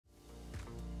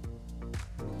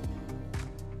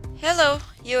Hello,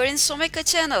 you're in Someka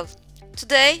channel.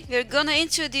 Today we're gonna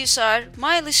introduce our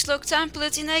mileage log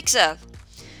template in Excel.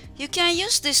 You can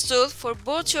use this tool for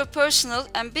both your personal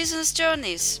and business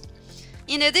journeys.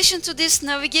 In addition to this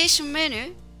navigation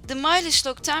menu, the mileage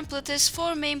log template has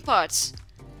four main parts: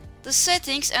 the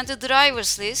settings and the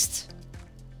drivers list,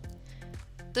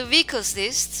 the vehicles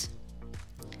list,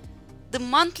 the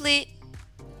monthly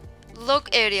log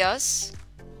areas,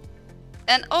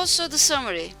 and also the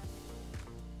summary.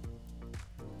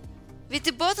 With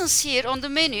the buttons here on the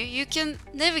menu, you can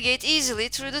navigate easily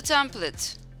through the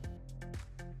template.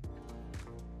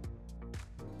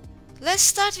 Let's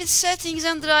start with settings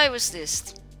and drivers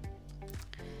list.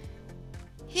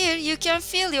 Here you can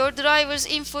fill your driver's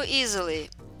info easily.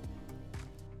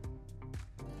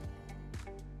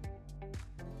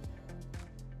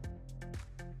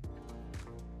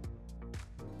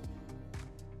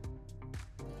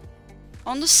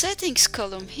 On the settings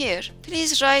column here,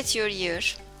 please write your year,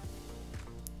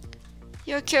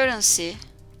 your currency,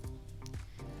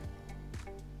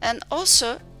 and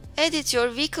also edit your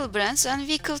vehicle brands and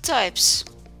vehicle types.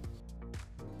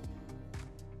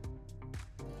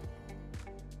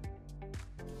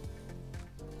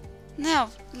 Now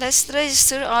let's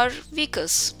register our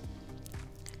vehicles.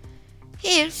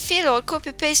 Here, fill or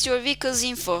copy paste your vehicle's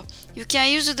info. You can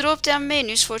use the drop down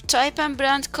menus for type and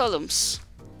brand columns.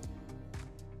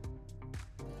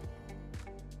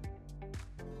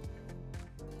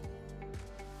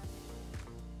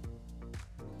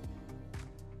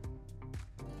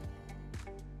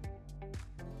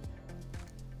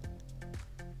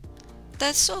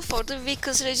 That's all for the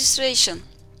vehicle's registration.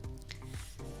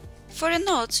 For a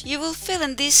note, you will fill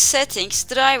in these settings,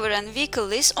 driver and vehicle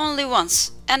list only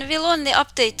once, and will only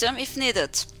update them if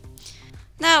needed.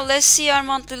 Now let's see our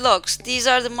monthly logs. These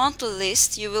are the monthly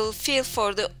lists you will fill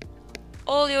for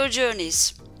all your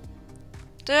journeys.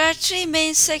 There are three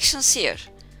main sections here.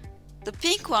 The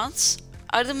pink ones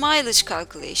are the mileage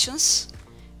calculations,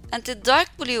 and the dark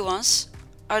blue ones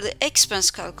are the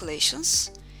expense calculations,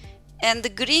 and the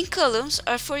green columns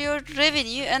are for your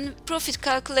revenue and profit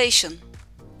calculation.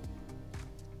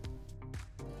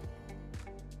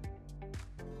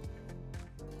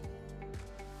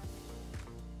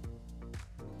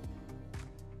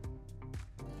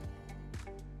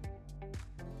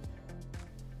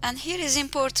 And here is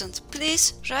important,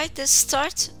 please write the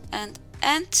start and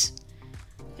end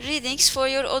readings for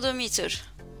your odometer.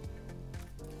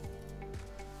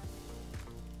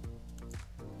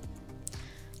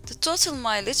 The total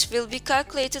mileage will be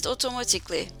calculated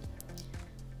automatically.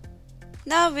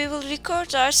 Now we will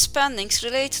record our spendings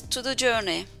related to the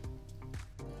journey.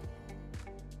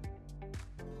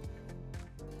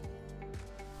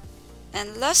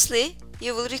 And lastly,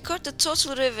 you will record the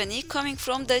total revenue coming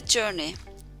from that journey,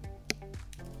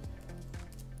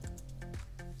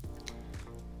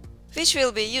 which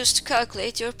will be used to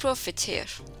calculate your profit here.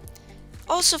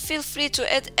 Also feel free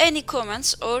to add any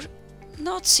comments or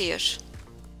notes here.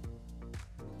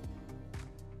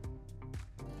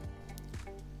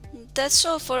 That's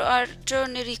all for our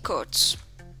journey records.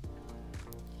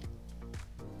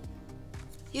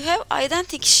 You have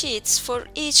identical sheets for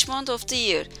each month of the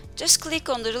year. Just click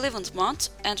on the relevant month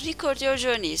and record your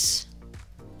journeys.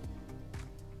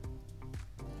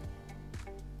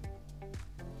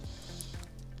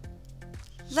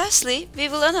 Lastly, we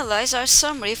will analyze our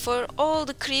summary for all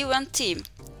the crew and team.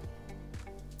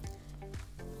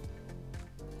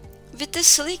 With the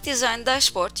sleek design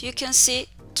dashboard, you can see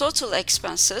total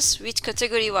expenses with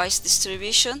category-wise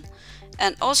distribution,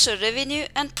 and also revenue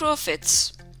and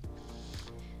profits.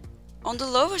 On the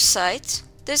lower side,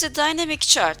 there's a dynamic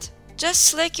chart. Just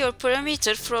select your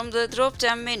parameter from the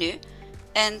drop-down menu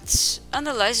and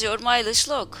analyze your mileage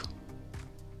log.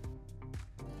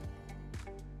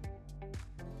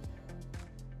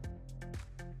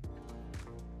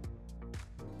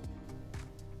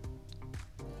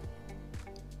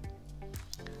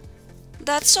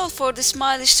 That's all for this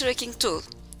mileage tracking tool.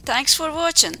 Thanks for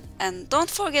watching, and don't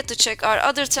forget to check our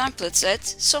other templates at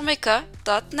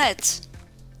someka.net.